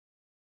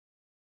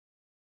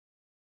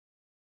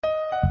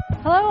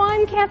Hello,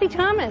 I'm Cathy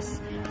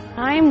Thomas.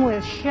 I'm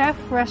with Chef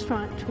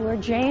Restaurateur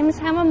James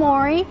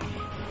Hamamori.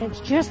 It's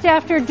just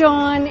after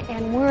dawn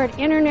and we're at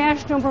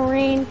International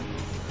Marine,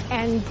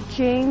 and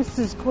James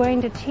is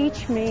going to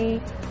teach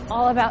me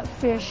all about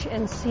fish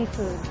and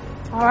seafood.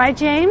 All right,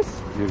 James?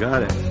 You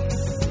got it.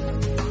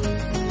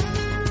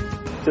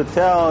 To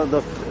tell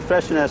the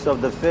freshness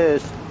of the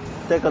fish,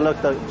 take a look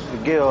at the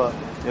gill.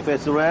 If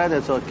it's red,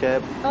 it's okay.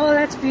 Oh,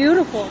 that's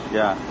beautiful.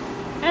 Yeah.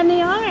 And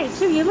the eyes,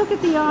 too. You look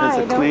at the eye,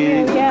 It's a don't clean,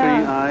 you? clean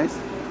Yeah. eyes.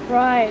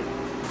 Right.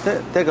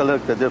 Take a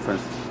look at the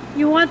difference.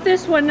 You want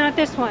this one, not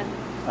this one?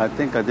 I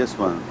think this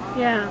one.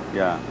 Yeah.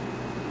 Yeah.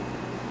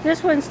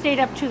 This one stayed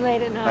up too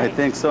late at night. I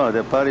think so.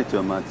 They party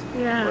too much.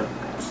 Yeah.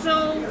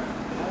 So,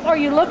 are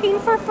you looking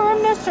for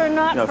firmness or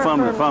not Yeah, for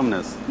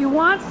firmness. You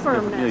want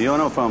firmness. You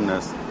want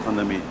firmness on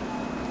the meat.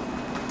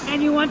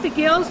 And you want the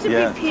gills to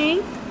Yeah. be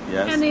pink.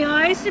 Yes. And the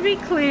eyes to be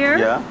clear.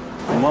 Yeah.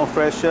 More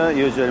fresher,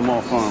 usually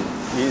more firm.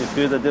 You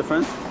feel the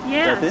difference?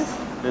 Yes. Kathy?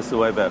 This is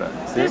way better.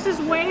 See? This is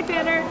way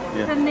better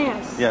than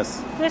this.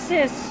 Yes. This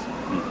is,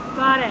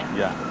 got it.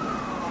 Yeah.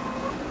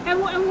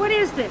 And what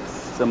is this?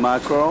 It's a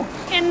mackerel.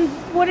 And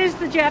what is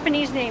the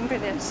Japanese name for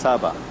this?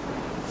 Saba.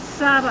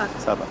 Saba.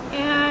 Saba.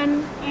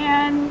 And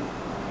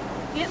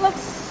it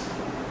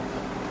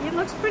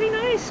looks pretty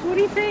nice. What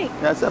do you think?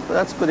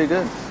 That's pretty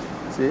good.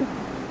 See?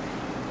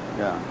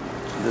 Yeah.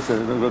 This is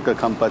look at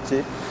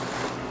kampachi.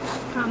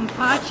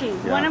 Kampachi,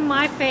 Yeah. one of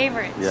my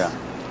favorites. Yeah.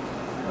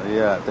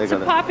 Yeah. It's a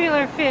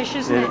popular fish,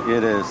 isn't it?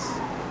 It is.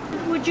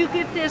 Would you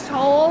get this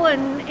whole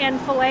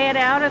and fillet it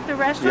out at the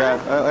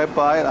restaurant? Yeah. I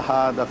buy it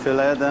hard. I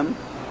fillet them.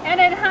 And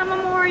at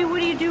Hamamori,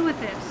 what do you do with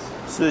this?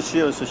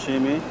 Sushi or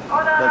sashimi.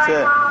 That's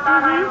it.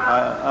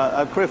 Mm-hmm.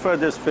 I prefer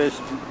this fish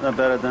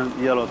better than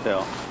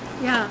yellowtail.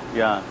 Yeah.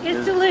 Yeah.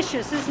 It's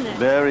delicious, isn't it?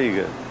 Very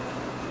good.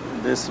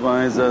 This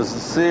one is a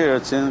sea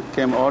urchin.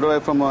 Came all the way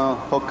from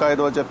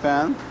Hokkaido,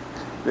 Japan.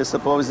 This is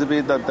supposed to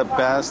be the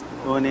best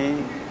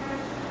uni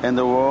in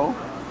the world.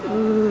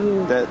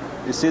 Ooh. That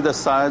you see the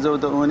size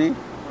of the uni?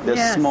 They're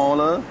Yes.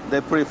 smaller.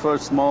 They prefer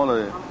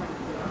smaller.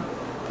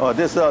 Oh,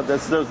 that's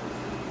the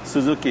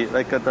Suzuki,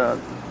 like the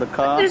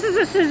car. This is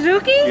a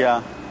Suzuki?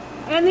 Yeah.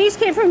 And these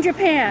came from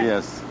Japan?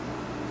 Yes.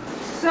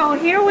 So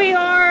here we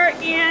are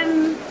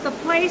in the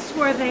place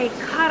where they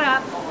cut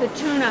up the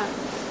tuna.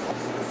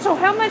 So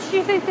how much do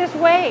you think this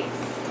weighs?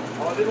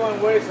 Oh, this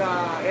one weighs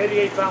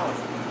 88 pounds.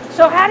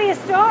 So how do you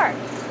start?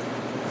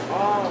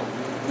 Oh,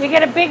 You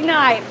get a big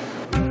knife.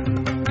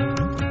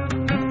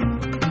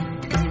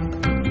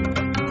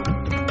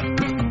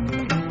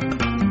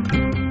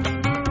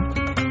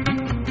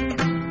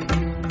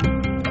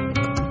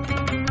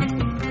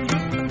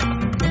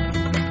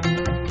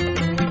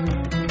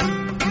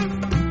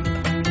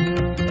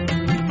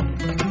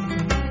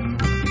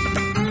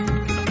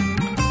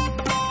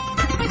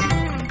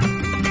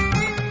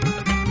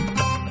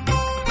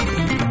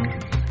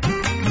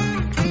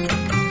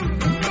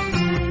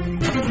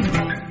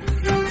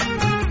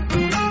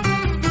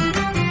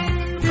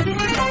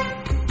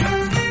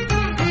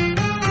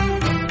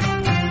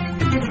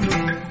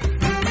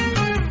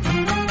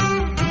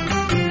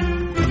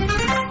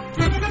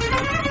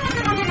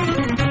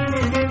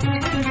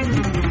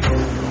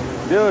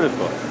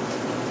 Beautiful.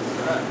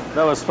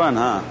 That was fun,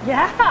 huh?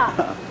 Yeah.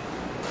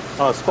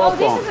 Oh, spot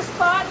These bomb. are the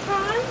spot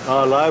prawns?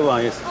 Oh, live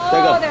one. Yes.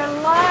 Oh, they're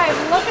live.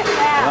 Look at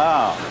that.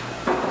 Wow.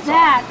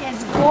 That is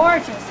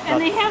gorgeous.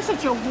 And they have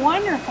such a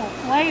wonderful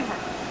flavor.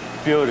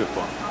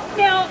 Beautiful.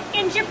 Now,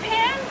 in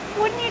Japan,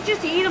 wouldn't you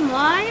just eat them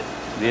live?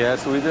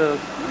 Yes, we do.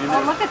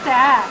 Oh, look at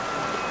that.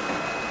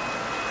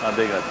 How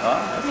big are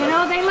they? You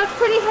know, they look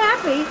pretty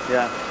happy.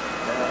 Yeah.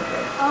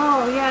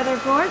 Oh, yeah, they're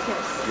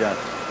gorgeous. Yeah.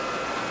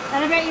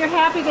 And I bet you're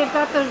happy they've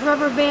got those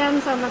rubber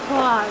bands on the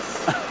claws.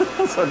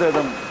 So they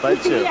don't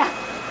bite you. Yeah.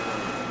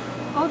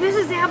 Oh, this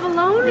is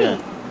abalone.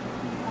 Yeah.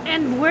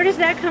 And where does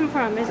that come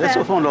from? Is This that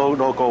is from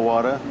local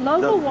water.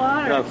 Local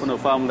water. Yeah, from the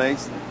farm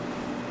lakes.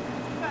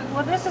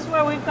 Well, this is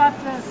where we've got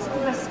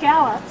the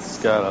scallops.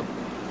 Scallop.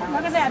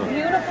 Look at that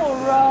beautiful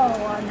row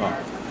on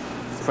there.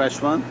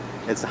 Fresh one,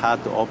 it's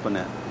hard to open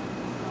it.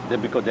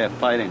 Because they're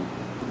fighting.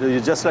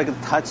 You just like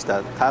touch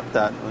that, tap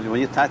that. When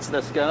you touch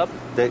the scallop,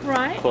 they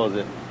Right. close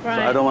it. Right.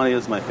 So I don't want to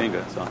use my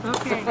finger. So.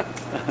 Okay.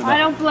 No. I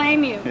don't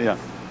blame you. Yeah.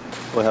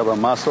 We have a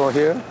mussel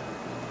here.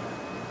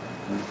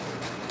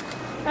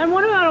 And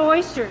what about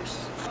oysters?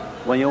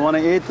 When you want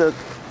to eat the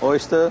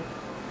oyster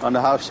on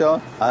the half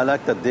shell, I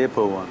like the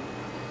deeper one.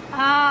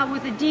 Ah,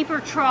 with a deeper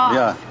trough.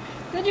 Yeah.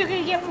 Then you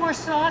can get more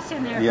sauce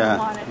in there if you Yeah.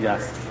 want it.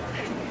 Yes.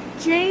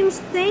 James,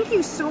 thank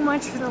you so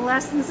much for the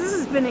lessons. This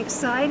has been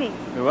exciting.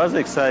 It was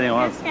exciting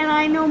once. And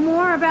I know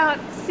more about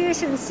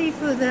fish and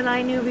seafood than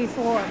I knew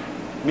before.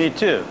 Me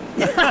too.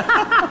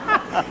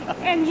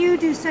 And you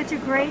do such a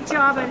great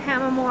job at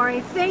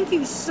Hamamori. Thank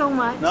you so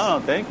much.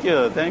 No, thank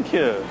you. Thank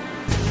you.